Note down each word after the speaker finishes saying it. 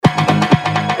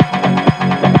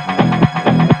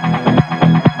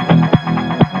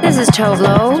12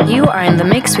 Low, you are in the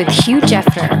mix with Hugh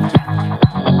Jeffner.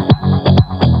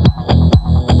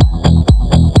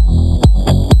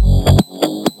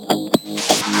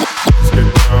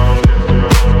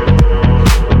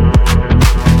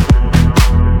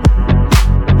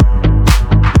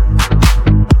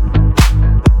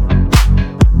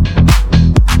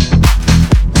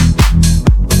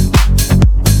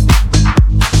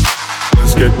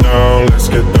 Let's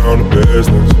get down to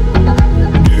business.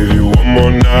 Give you one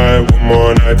more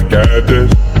night to get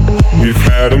this. We've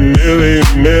had a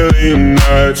million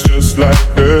nights just like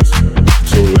this.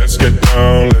 So let's get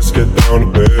down to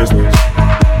business.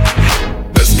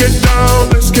 Let's get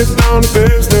down to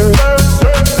business.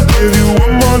 Give you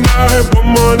one more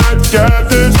night to get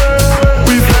this.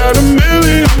 We've had a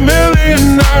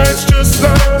million nights just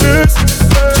like this.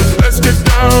 So let's get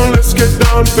down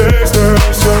to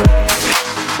business.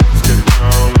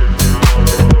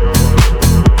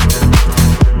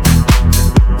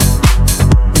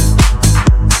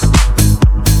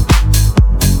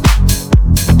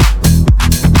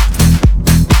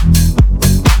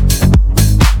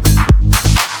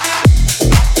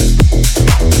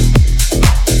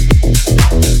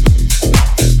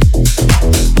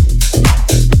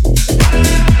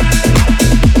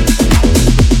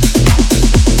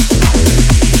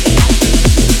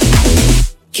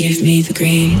 Give me the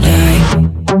green light.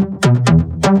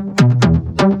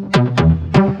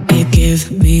 You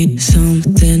give me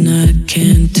something I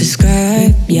can't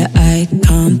describe. Your eye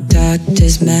contact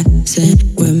is messing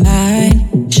with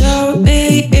mine. Show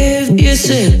me if your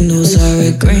signals are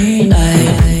a green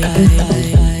light.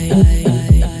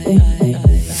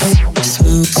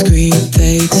 Smoke screen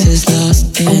face is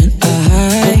lost in a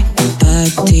high.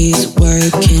 Body's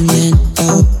working in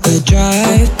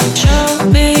overdrive. Show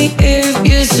me if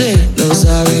your signals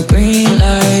are a green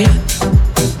light.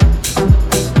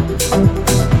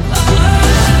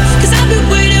 Cause I've been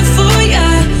waiting for ya,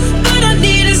 but I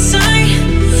need a sign.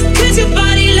 Cause your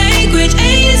body language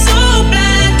ain't so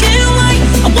black and white.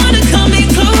 I wanna come in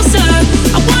closer,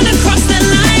 I wanna cross the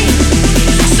line.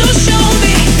 So show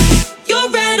me your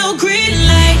red or green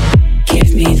light.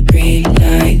 Give me the green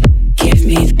light. Give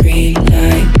me the green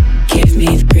light. Give me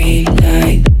the green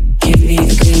light. Give me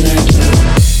the green light.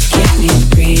 Give me the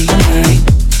green light.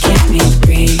 Give me the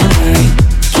green light.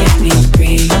 Give me the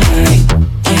green light.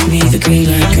 Give me the green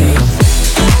light, girl.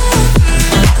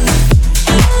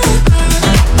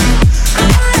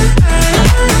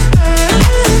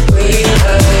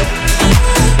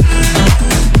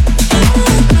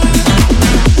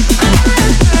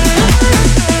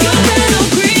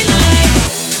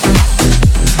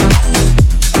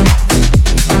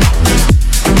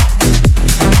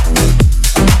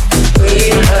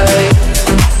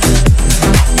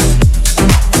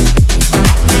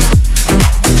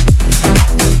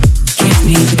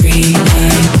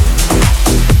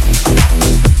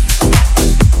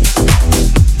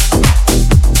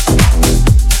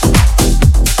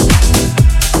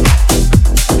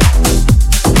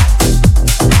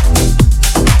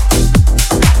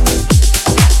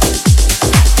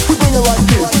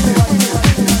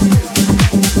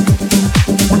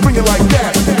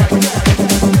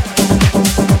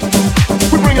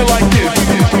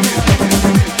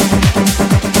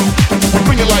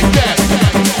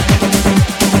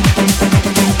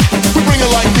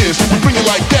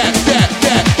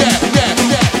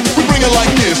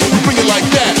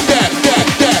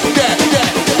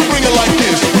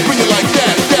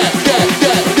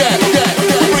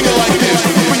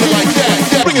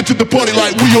 To the party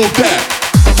like we all that.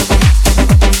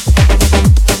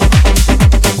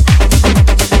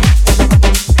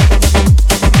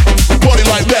 Party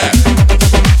like that.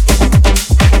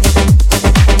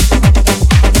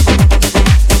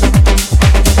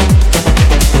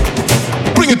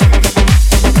 Bring it.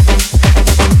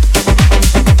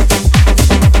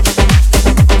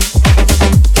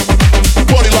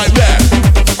 Party like that.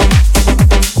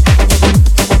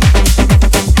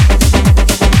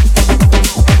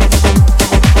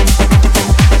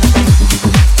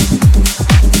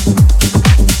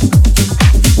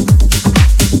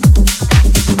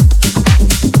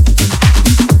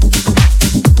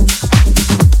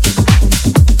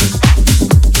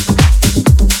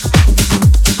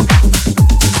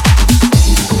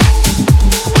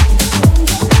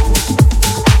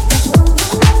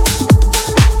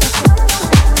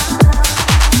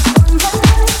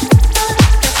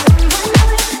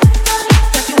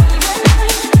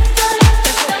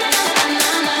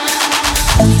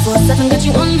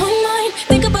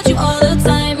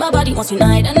 wants you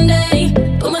night and day,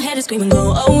 but my head is screaming,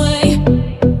 go away.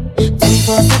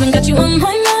 24/7 got you on my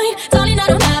mind, darling, I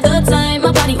don't have the time.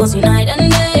 My body wants you night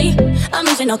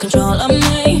no control of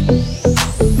me.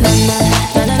 Na na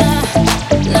na na na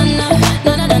na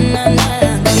na na na na na.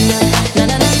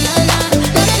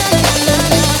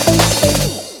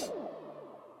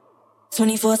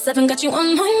 24/7 got you on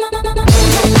my mind, got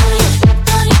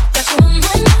you on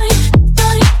my mind,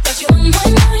 got you on my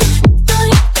mind,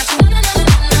 got you na na na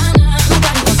na na. My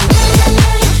body wants you all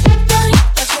night,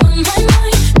 got you on my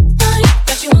mind,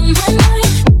 got you on my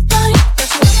mind,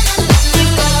 got you na na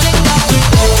na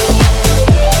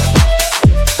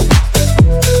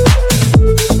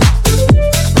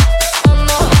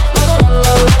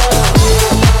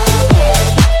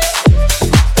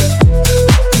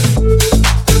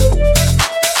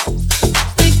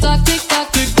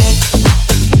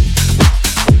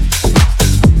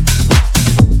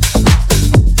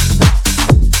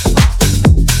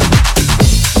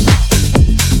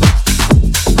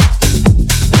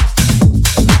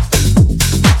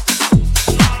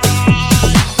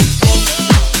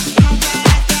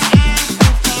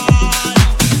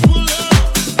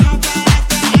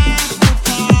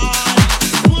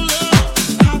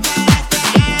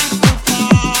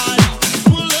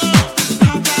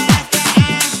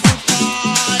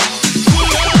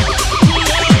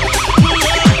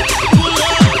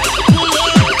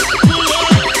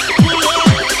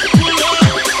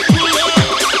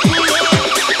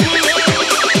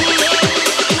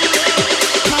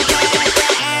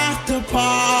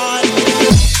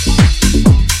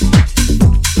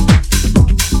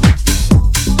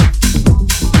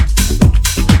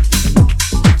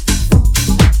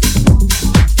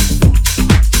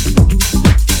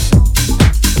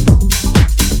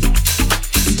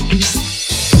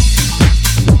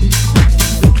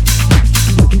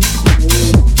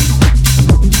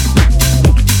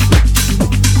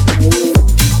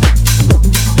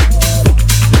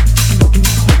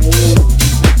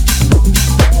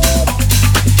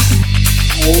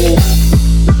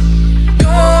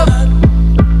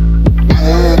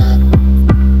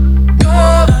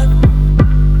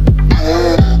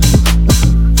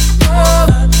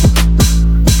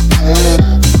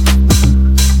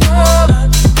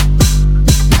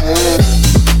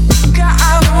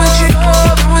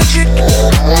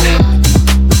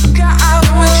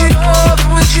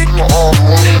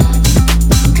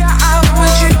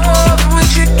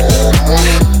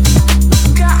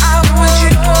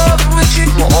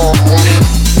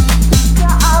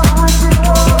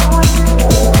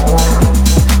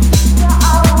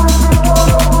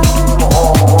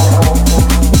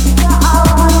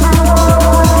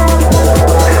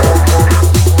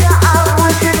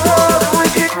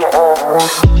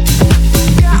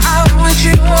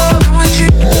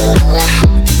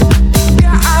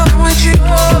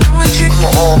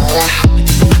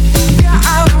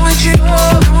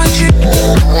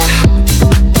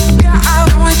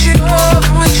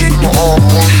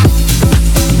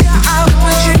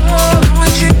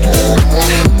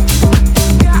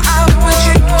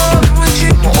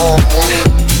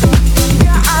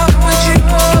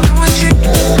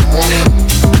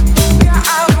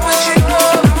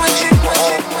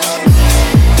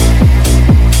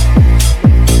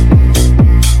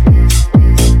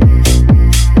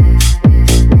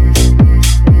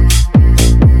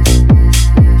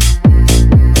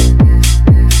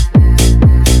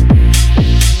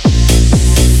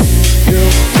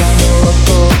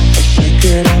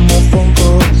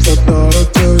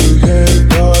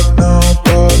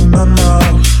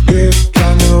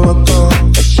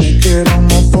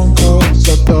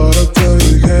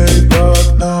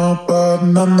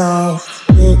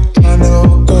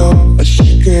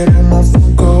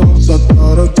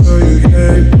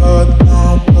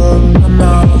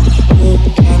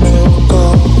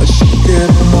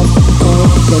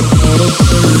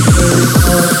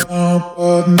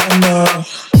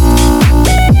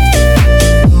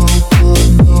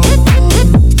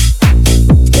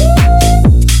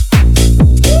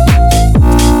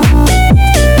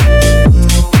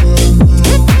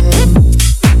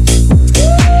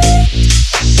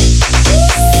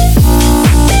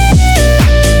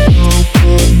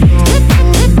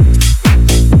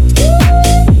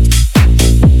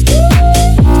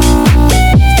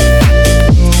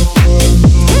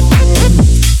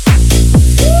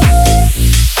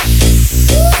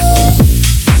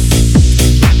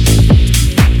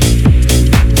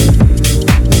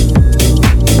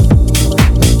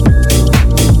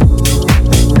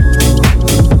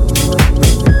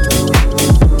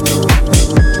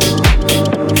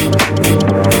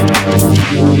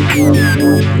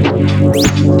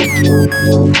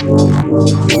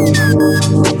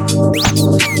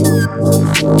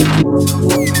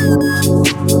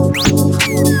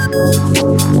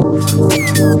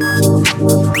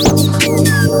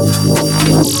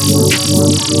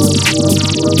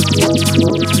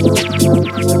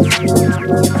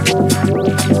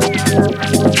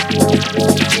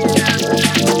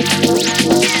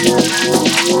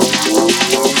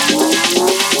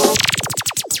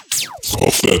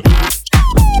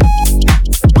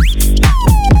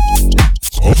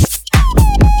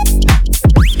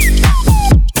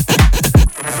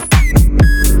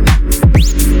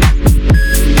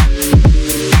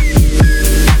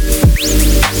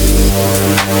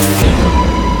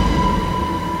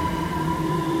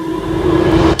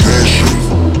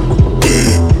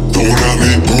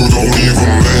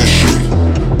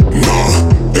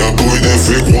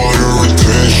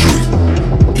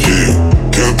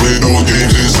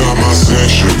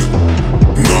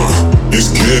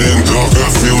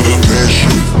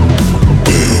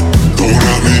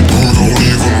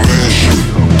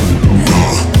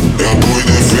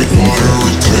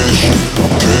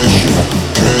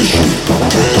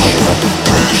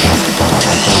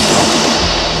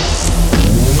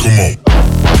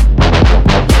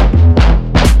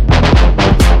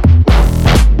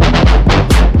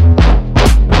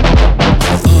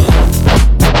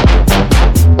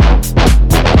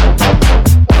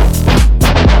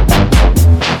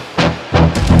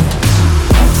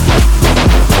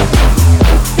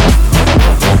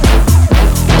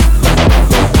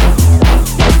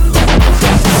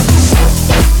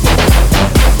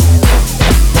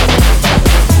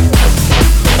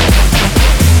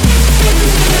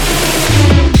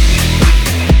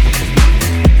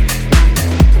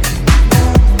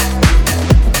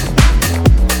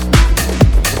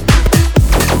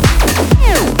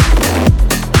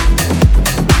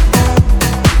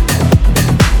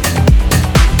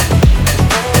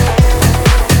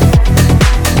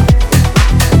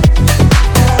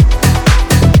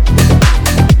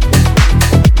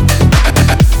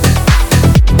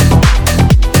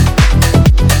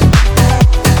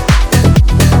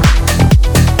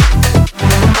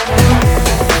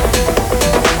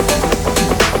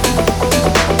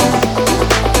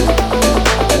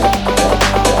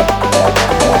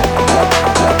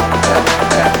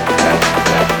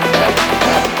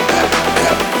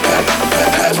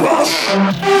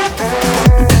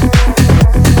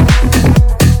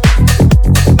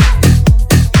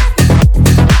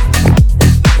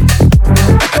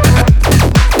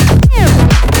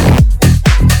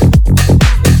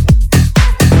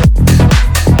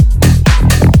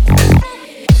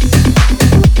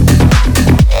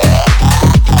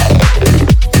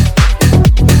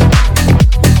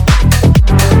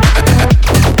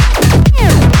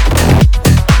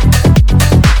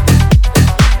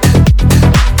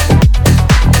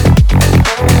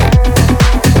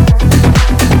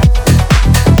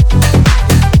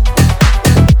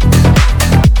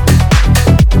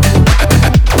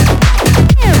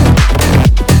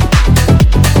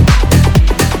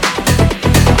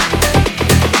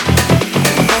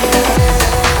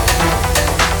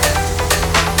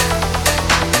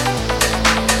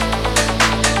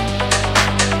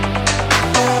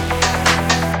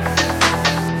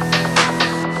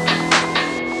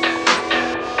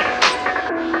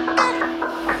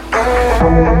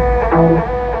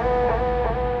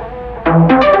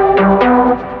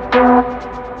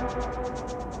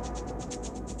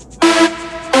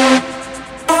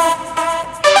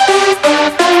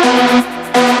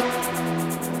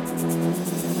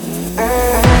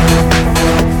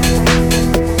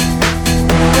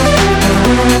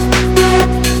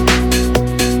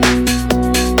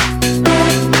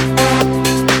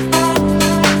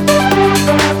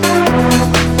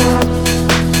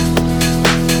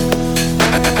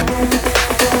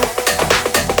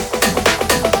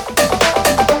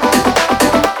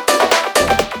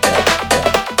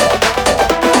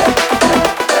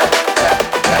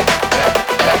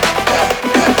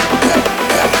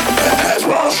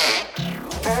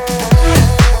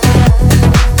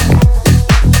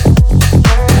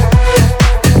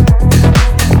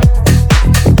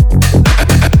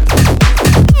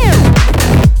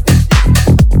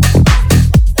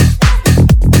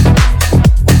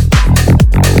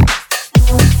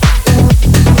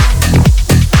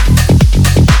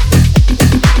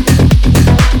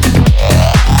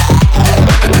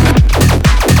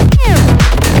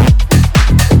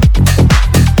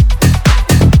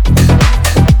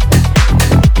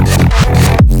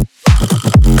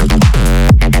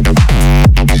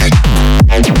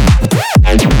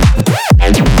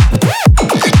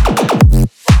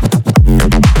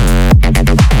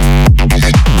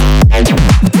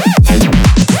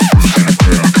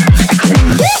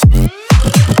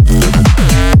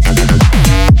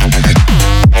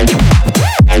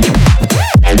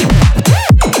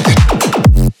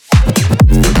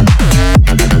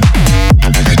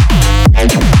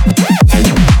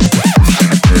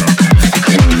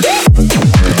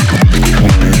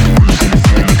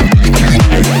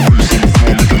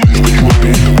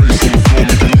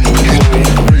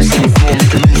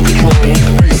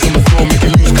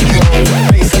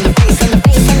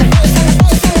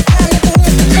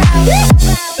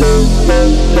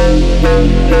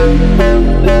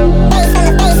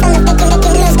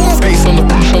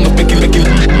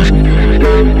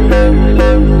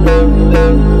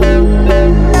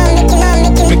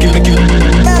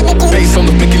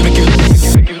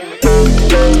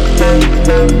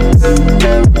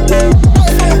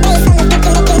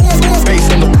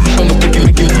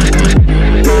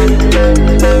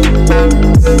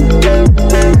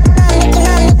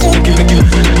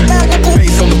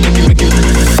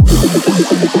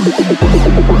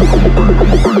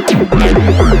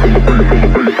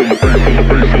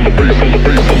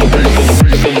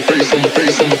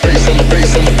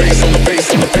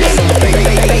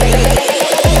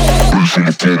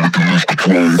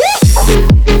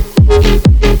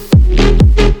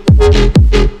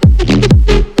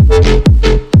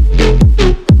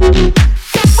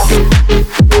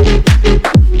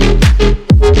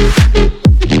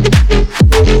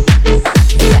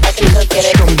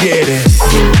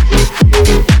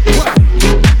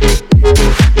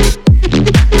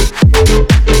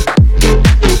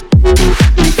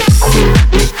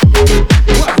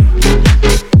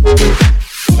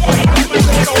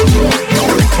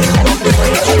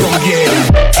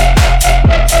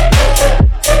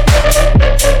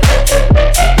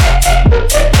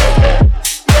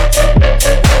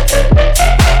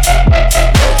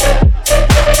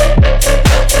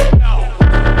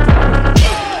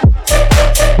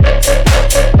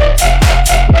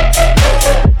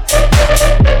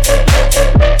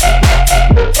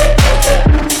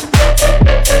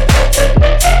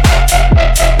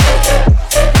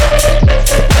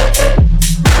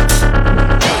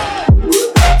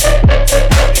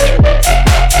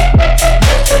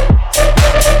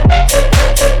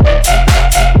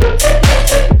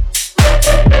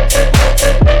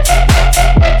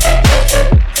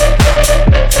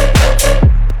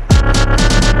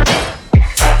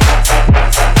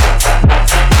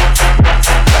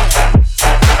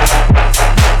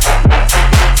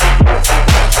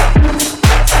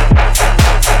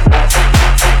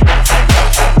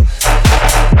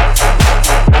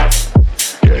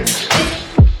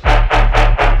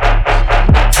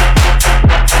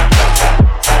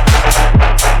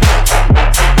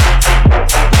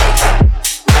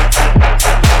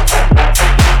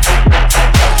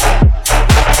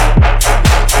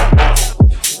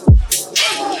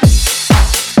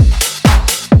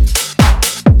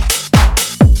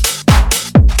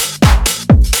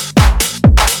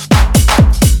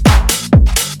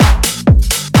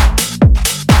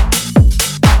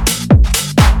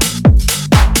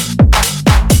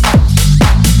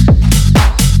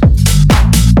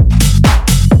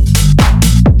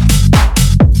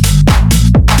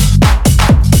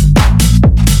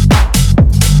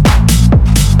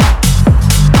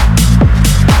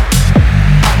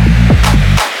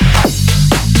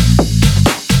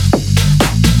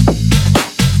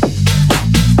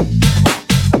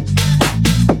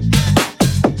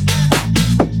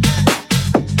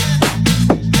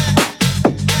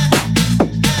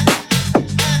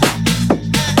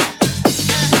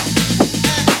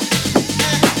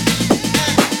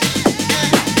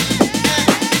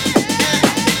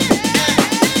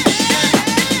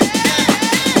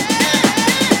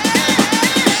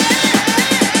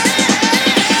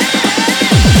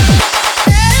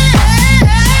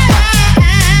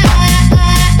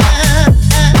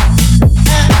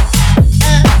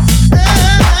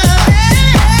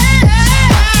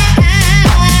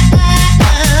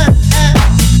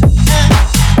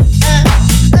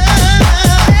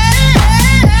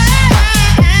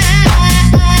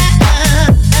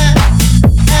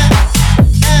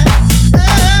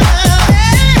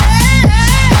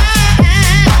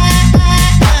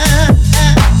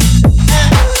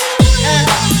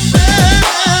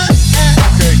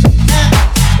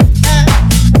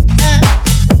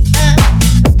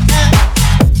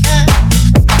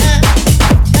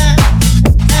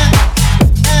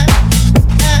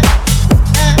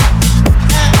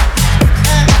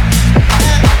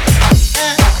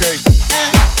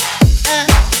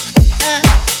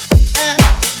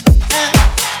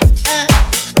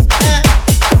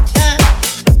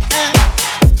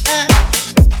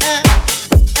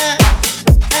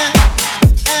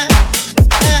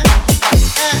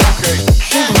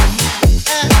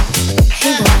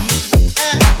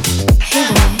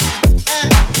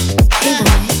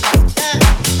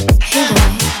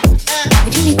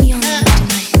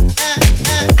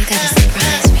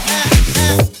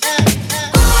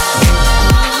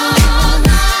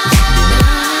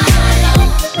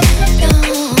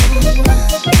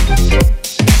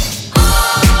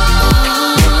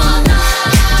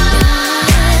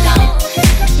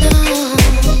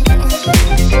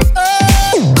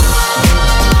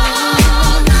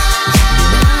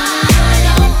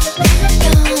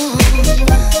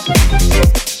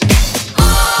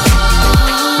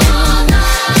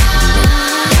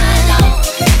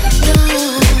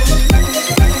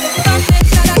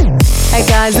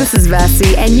guys, this is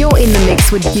Vasi, and you're in the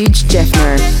mix with Huge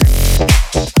Jeffner.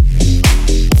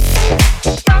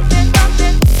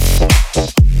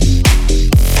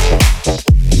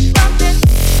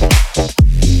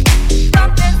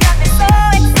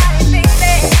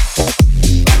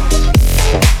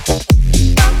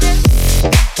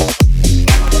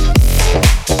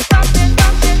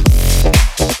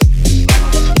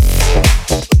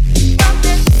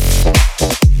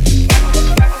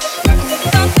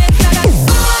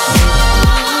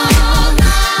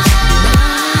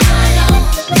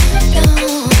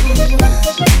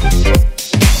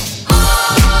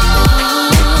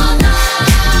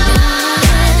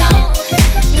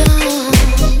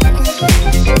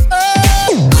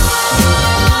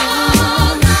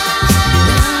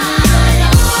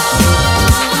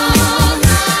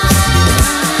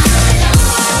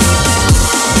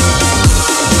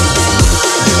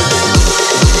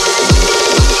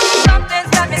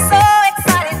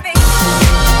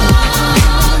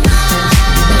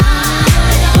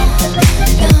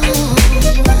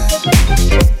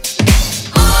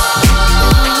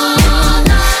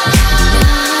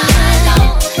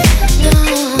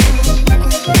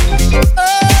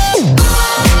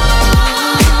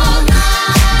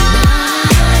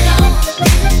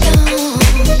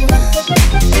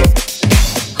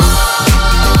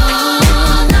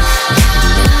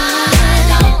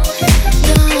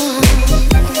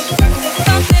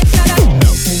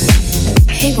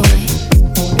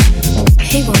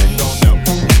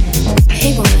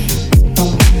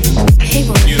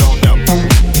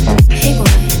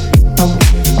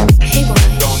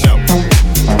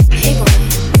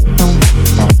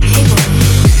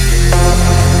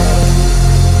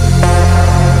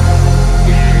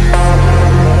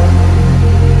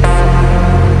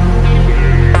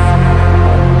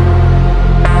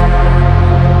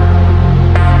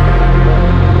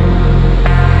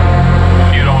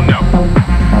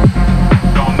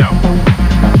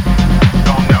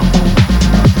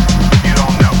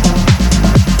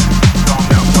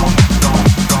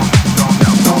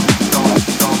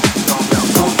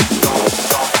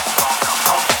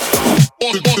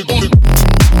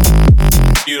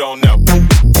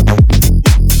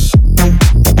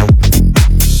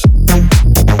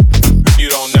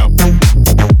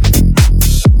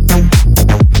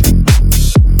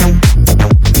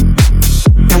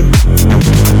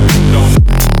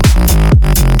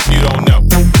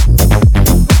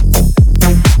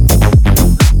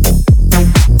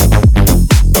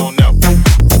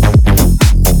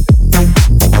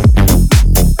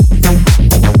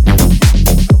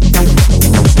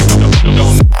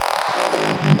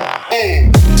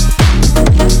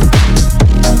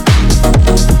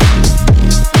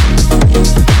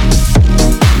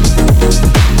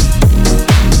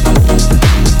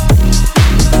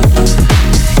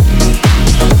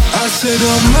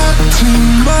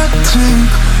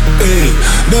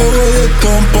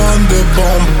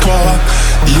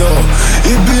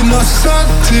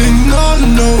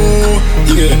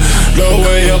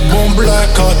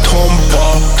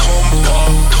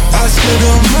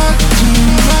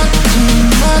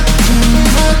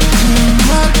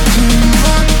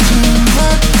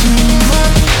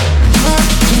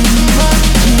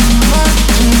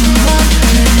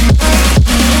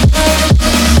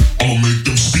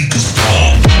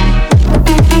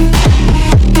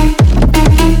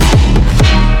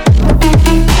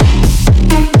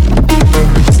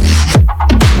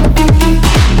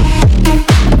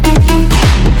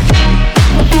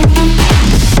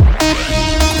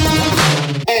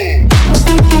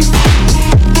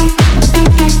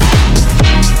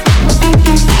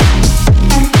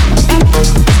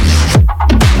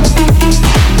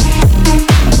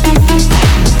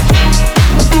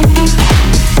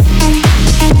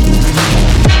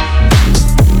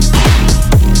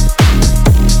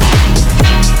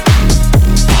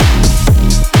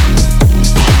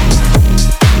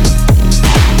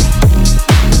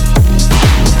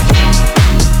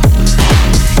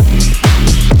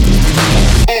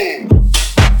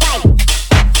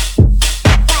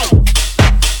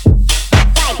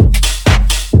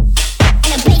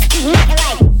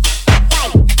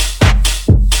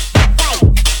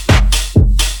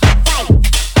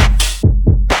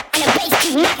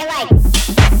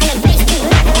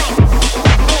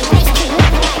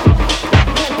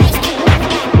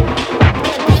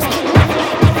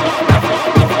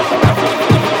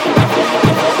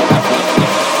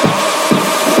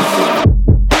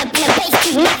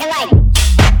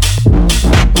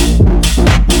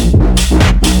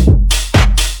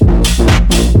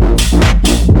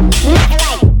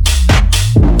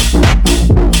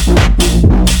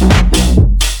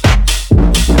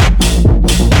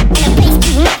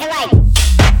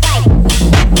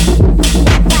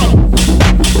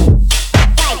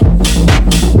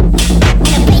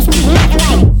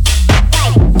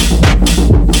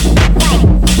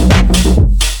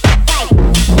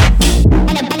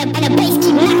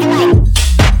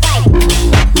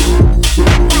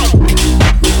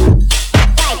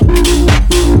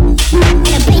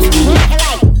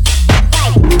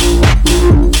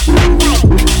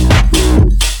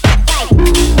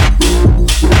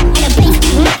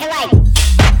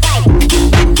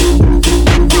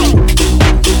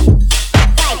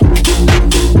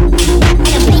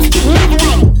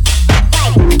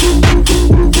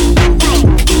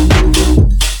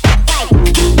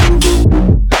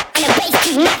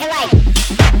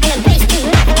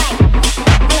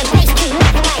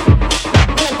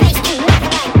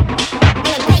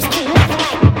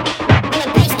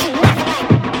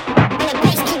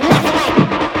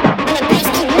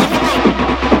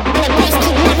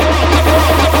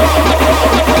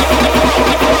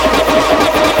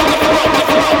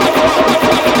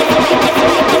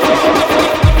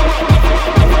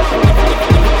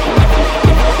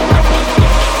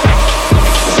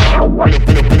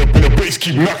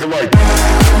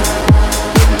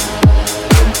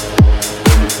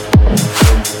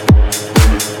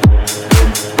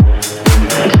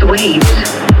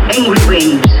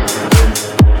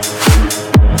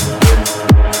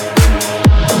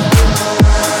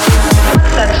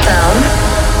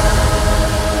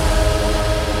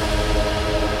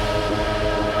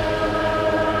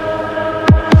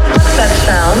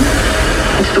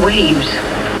 It's the waves,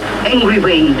 angry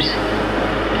waves.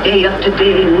 Day after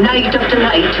day, night after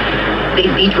night, they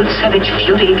beat with savage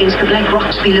fury against the black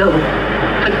rocks below.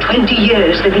 For 20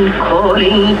 years they've been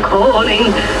calling,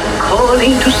 calling,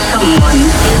 calling to someone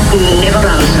who never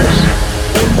answers.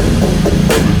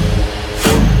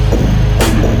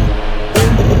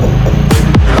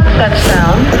 What's that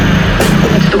sound?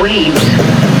 It's the waves,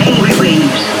 angry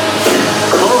waves,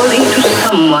 calling to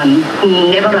someone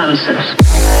who never answers.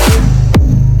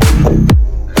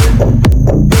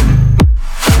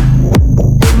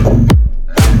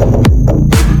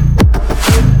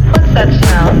 That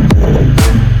sound.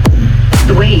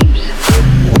 The waves.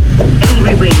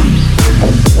 Angry waves.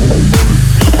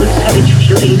 With savage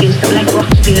fury against the black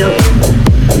rocks below.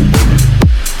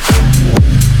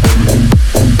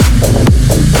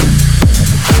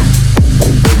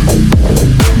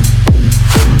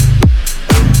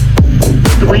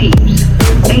 The waves.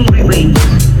 Angry waves.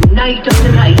 Night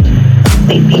after night.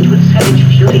 They beat with savage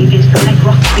fury against the black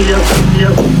rocks below.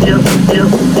 No.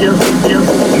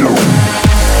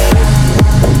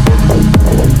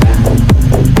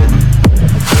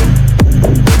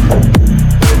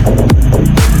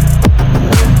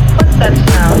 That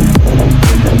sound.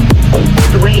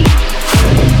 The waves.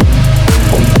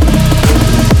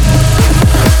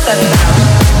 That sound.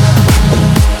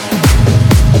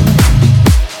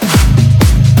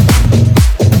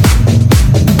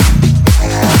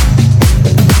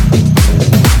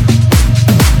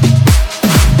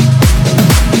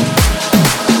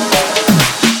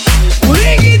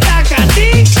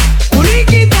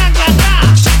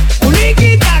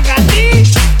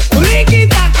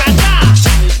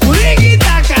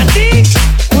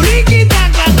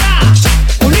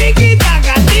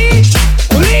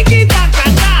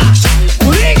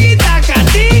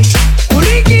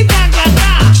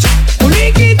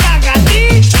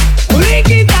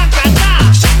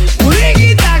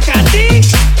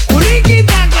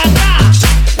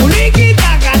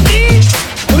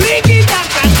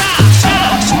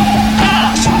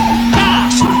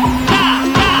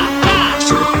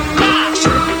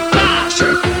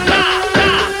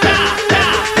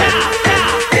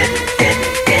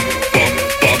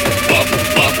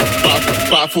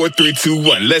 4, 3, 2,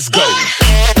 1, let's go.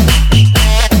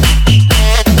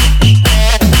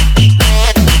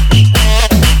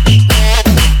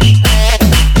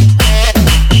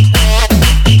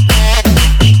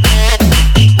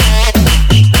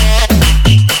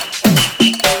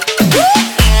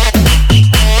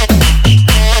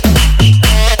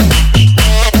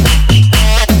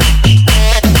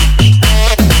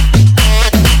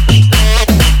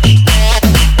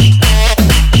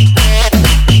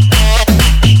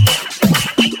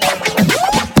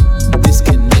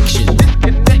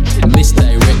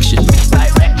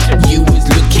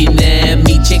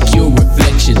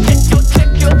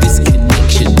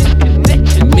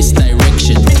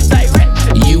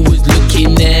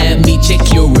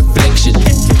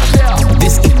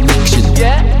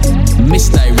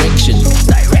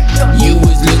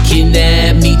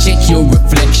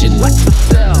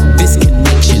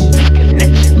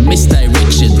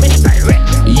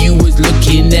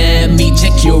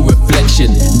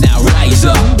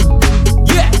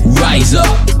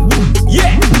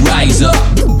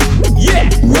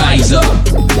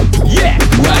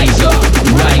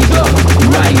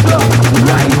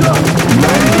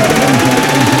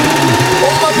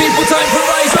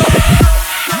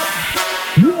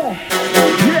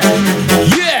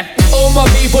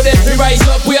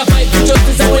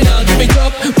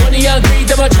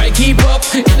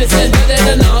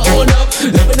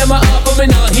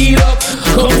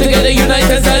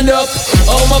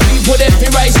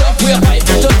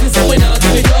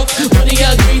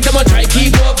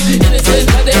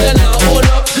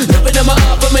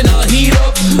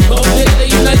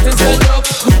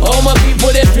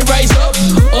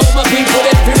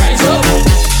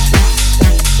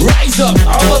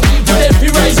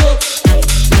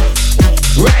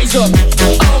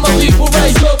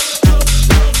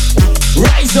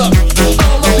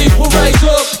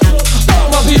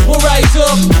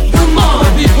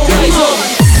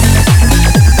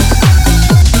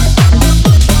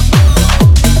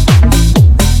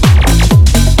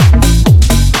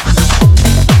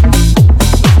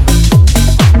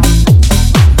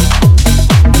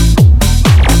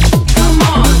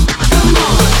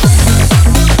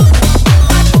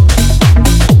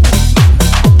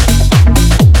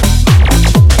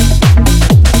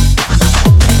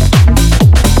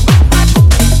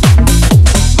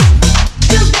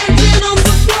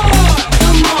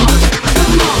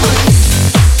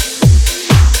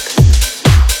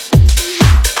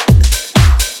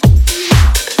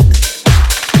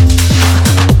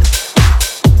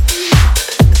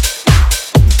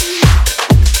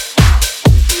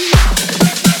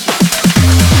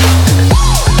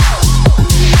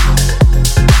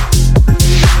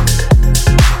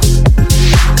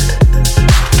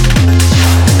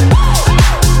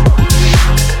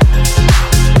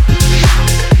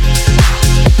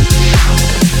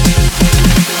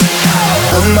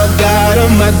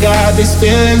 God, these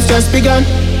feelings just begun.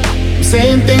 I'm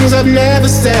saying things I've never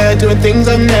said, doing things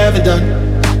I've never done.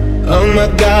 Oh my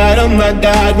God,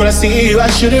 when I see you I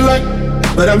should it run.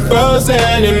 But I'm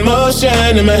frozen in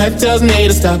motion and my head tells me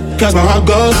to stop. Cause my heart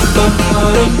goes bum,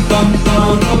 bum,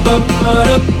 bum, bum, bum,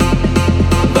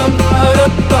 bum,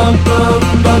 bum, bum,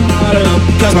 bum,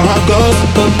 cause my heart goes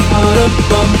bum, bum,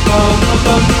 bum, bum,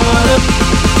 bum,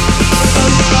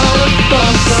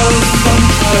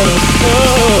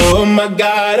 oh my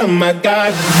God, oh my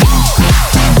God.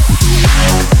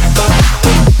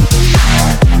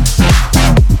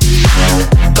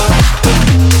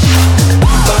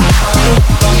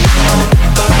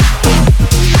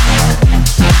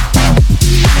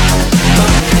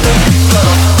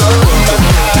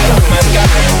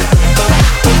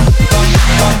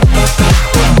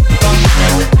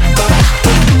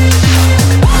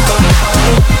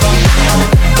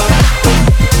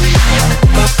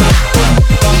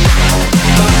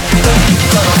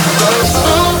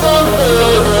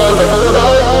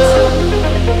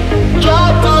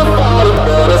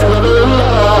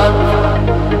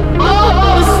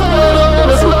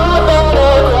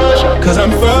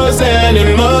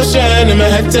 And my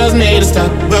head tells me to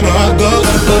stop, but my heart goes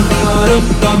bum,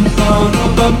 bum, bum, bum,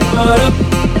 bum, bum,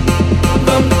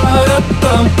 bum,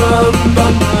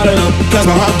 cause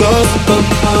my heart goes bum,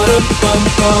 bum, bum,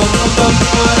 bum,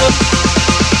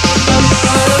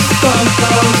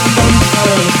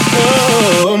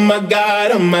 oh my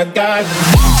God, oh my God.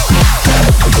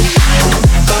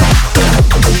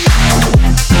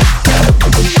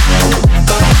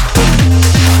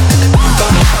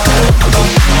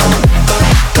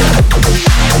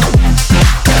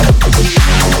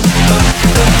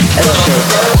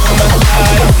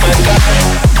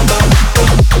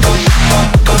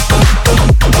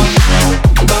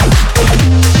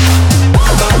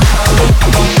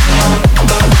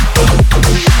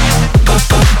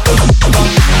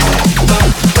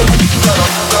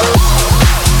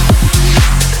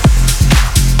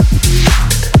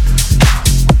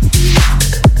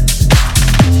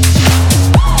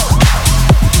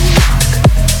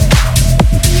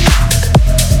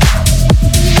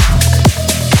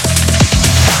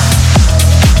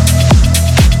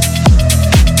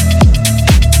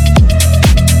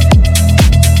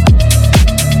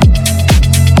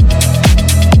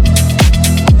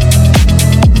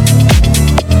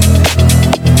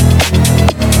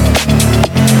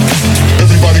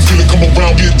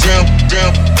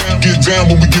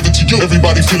 When we give it to you,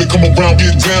 everybody feel it, come around,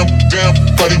 get down, down.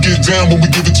 Body get down when we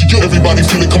give it to you, everybody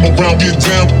feel it, come around, get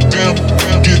down, down,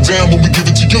 get down when we give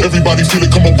it to you, everybody feel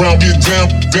it, come around, get down,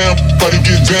 down. Body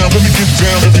get down, let me get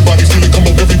down, everybody feel it, come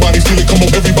on, everybody feel it, come on,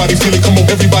 everybody feel it, come on,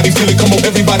 everybody feel it, come on,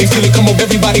 everybody feel it, come on,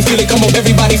 everybody feel it, come on,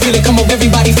 everybody feel it, come on,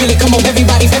 everybody feel it, come on,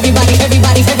 everybody, everybody,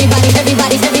 everybody, everybody, everybody,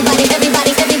 everybody, everybody,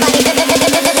 everybody,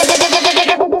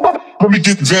 let me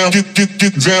get down,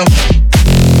 get down.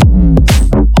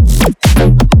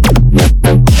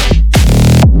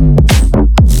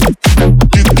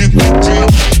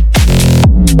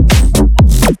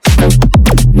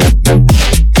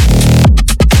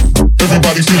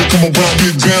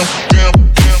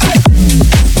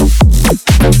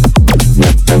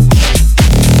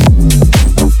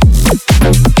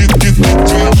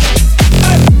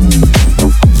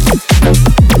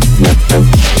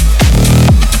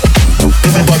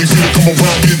 Everybody feel it, come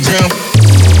around, get down, down,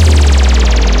 get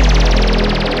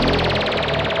down.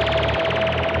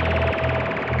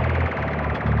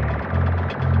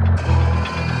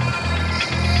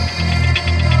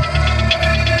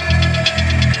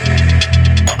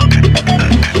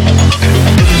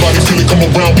 Everybody feel it, come around, get down. Come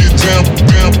around, get down,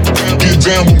 down, get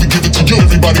down when we give it to you.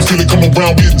 Everybody feel it, come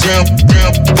around, get down,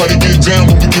 down. Body get down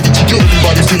when we give it to you.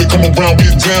 Everybody feel it, come around,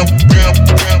 get down, down,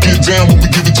 get down when we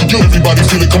give it to you. Everybody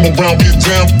feel it, come around, get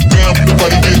down, down.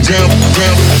 Body get down,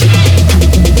 down.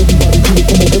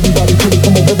 Everybody feel it,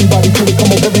 come on, everybody feel it, come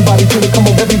on, everybody feel it, come on,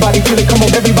 everybody feel it, come on,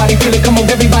 everybody feel it, come on,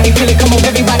 everybody feel it, come on,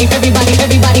 everybody, everybody,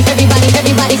 everybody, everybody,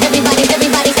 everybody, everybody,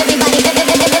 everybody, everybody.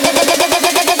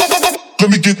 Let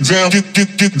me get down, get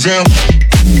down. Get down.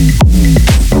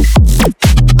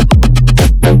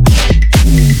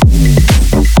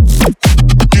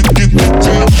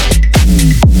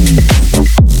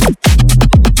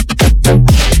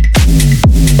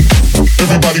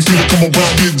 Everybody feel it, come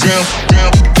around, get down,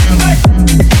 down, down.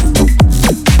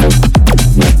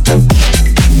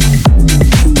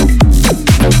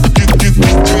 Get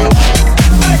down.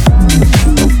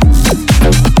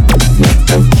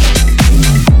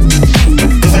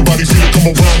 Everybody feel it, come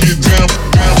around, get down.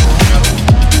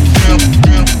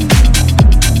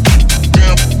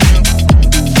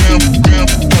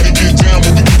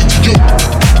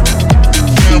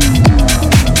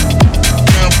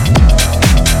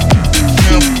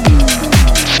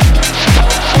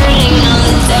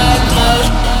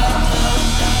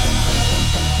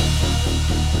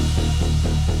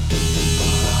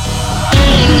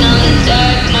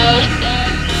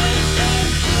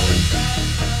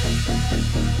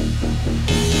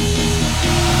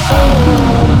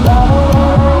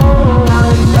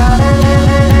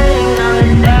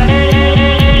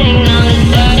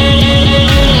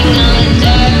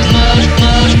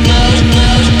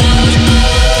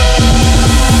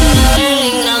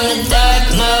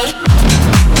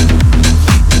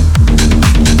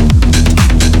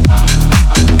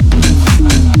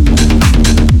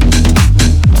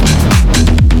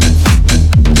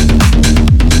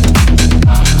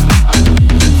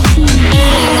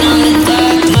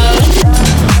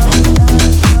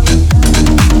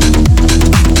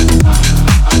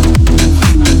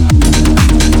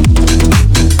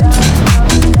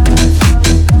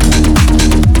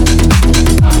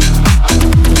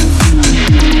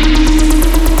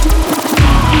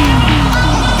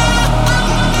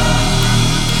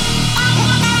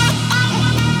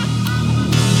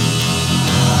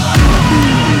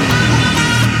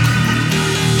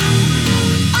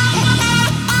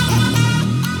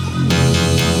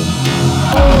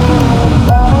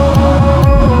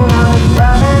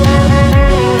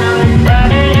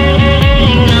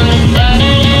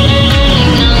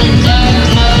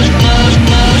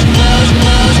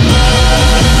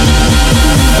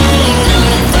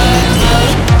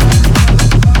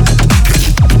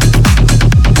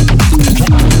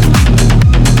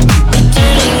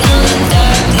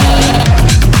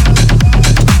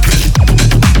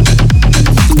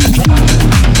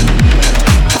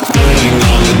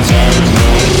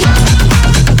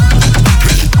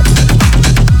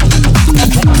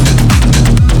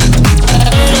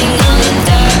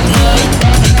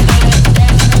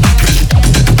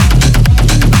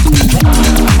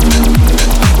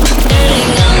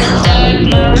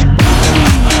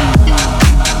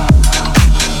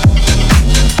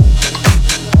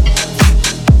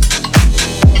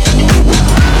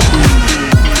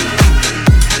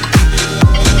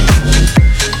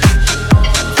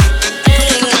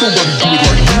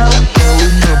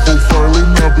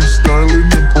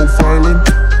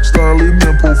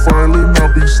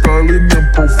 and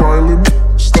profiling,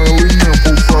 styling and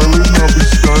profiling. I'll be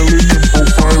styling and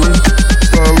profiling,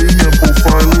 styling and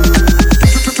profiling.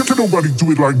 Can nobody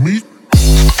do it like me?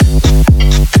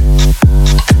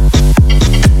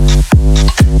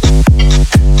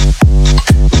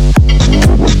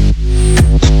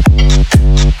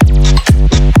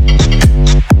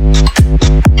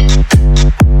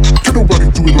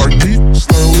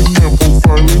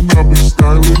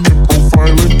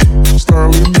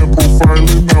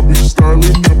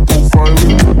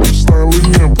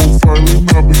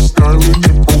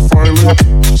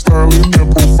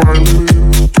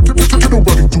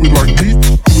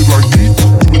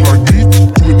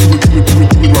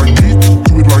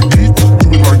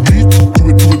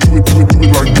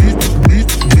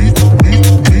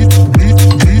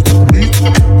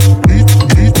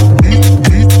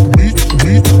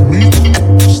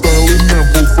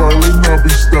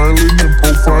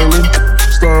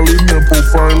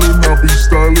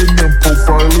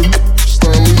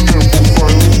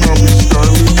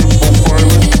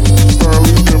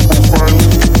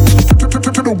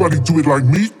 Do it like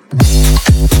me.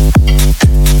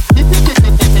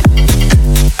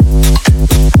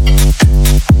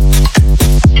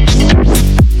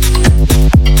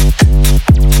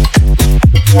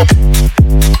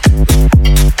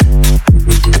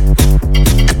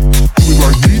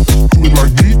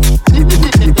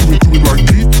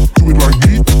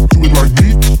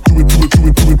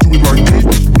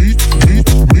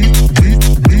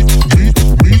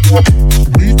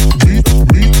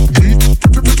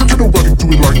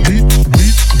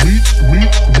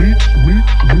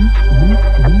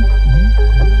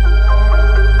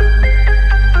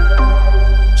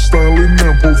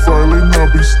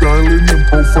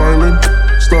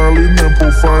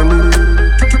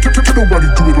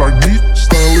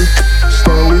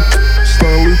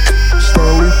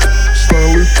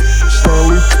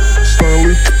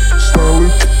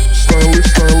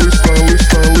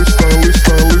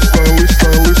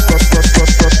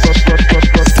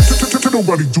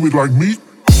 Do it like me.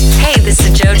 Hey, this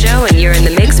is JoJo, and you're in the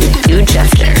mix with Hugh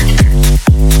Hefner.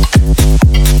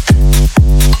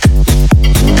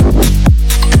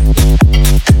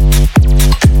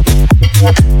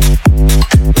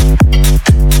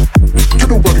 Can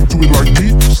nobody do it like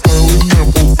me? Styling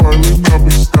and profiling, I'll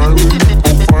be styling and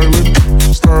profiling,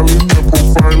 styling and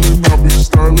profiling, I'll be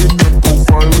styling and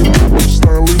profiling,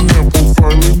 styling and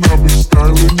profiling, I'll be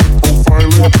styling and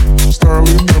profiling,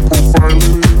 styling and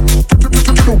profiling.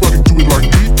 Nobody do it like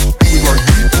me, do it like me, do it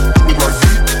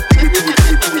like me,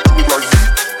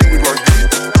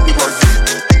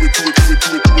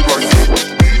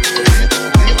 do it like me, do it like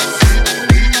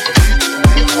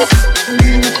me, do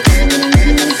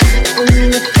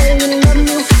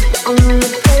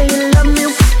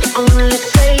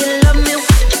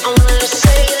it like me, do it like me.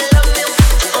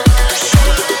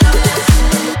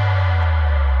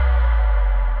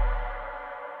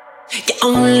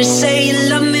 Only say you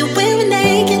love me when we're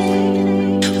naked,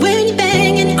 when you're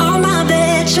banging on my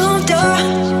bedroom door.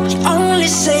 You only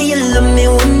say you love me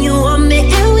when you want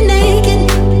me and we're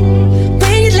naked,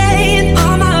 when you're laying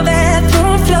on my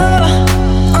bathroom floor.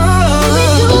 Oh, when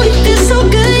we do it feels so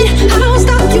good, I don't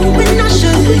stop you when I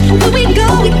should. When we go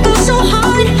so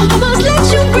hard, almost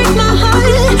let you break my heart.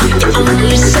 You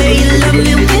only say you love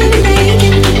me when we're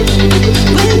naked,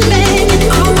 when you're banging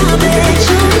on my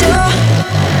bedroom door.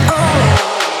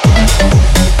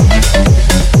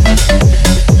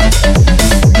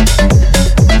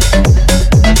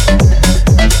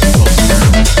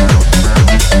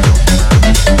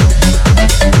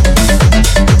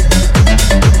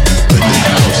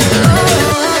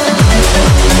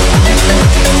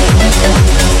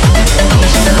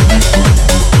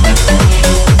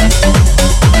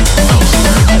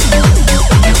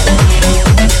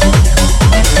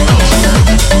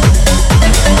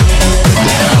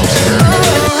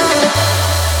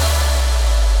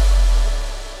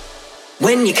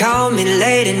 When you call me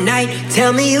late at night,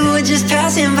 tell me you were just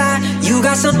passing by. You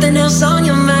got something else on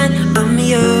your mind, I'm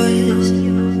yours.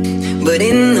 But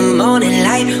in the morning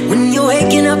light, when you're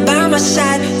waking up by my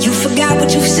side, you forgot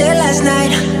what you said last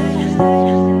night.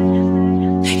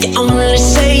 You only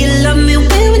say you love me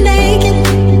when we're naked,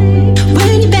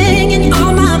 when you're banging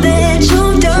on my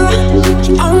bedroom door.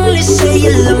 You only say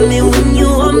you love me when you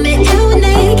want me and we're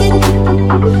naked,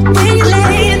 when you're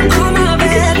laying on my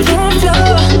bedroom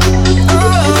floor.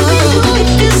 It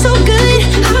feels so good,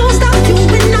 I don't stop you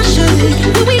when I should.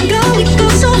 When we go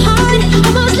so hard,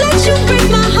 almost let you break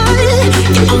my heart.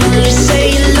 You only say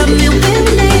you love me when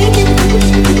we're naked,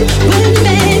 when you're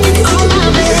banging on my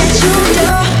bedroom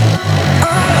door.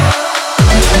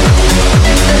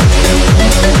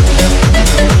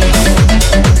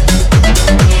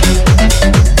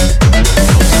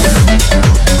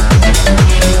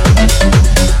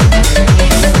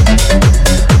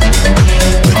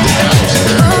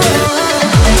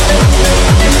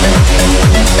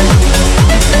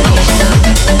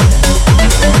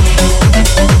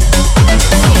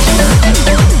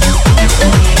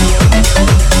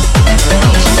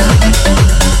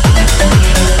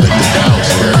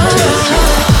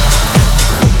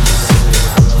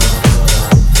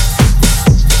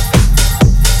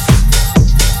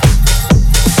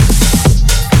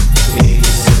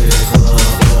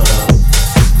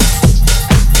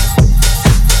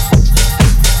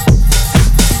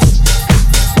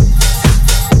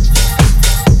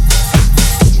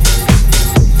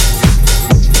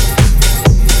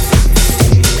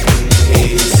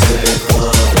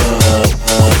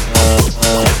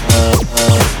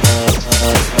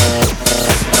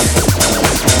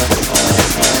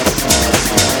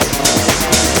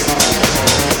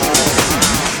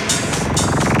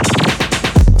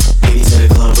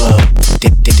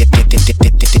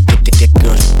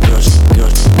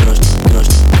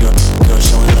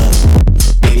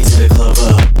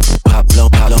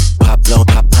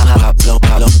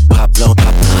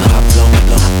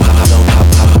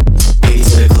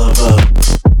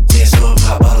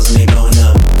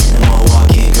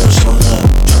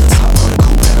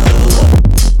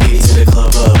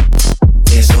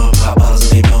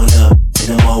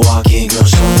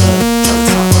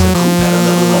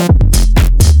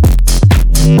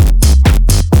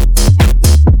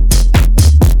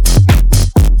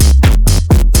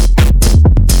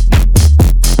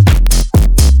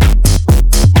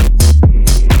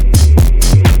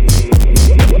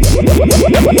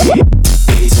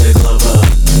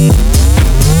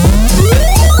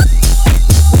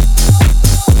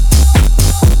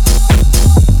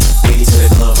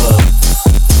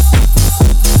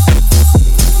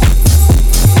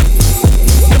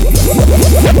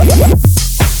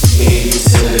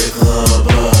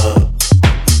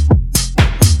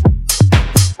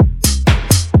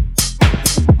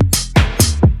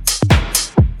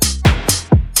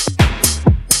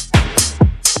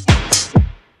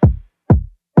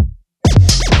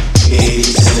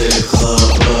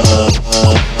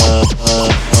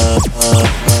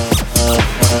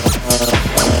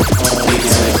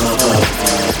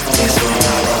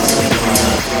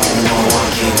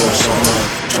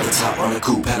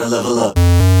 gotta level up.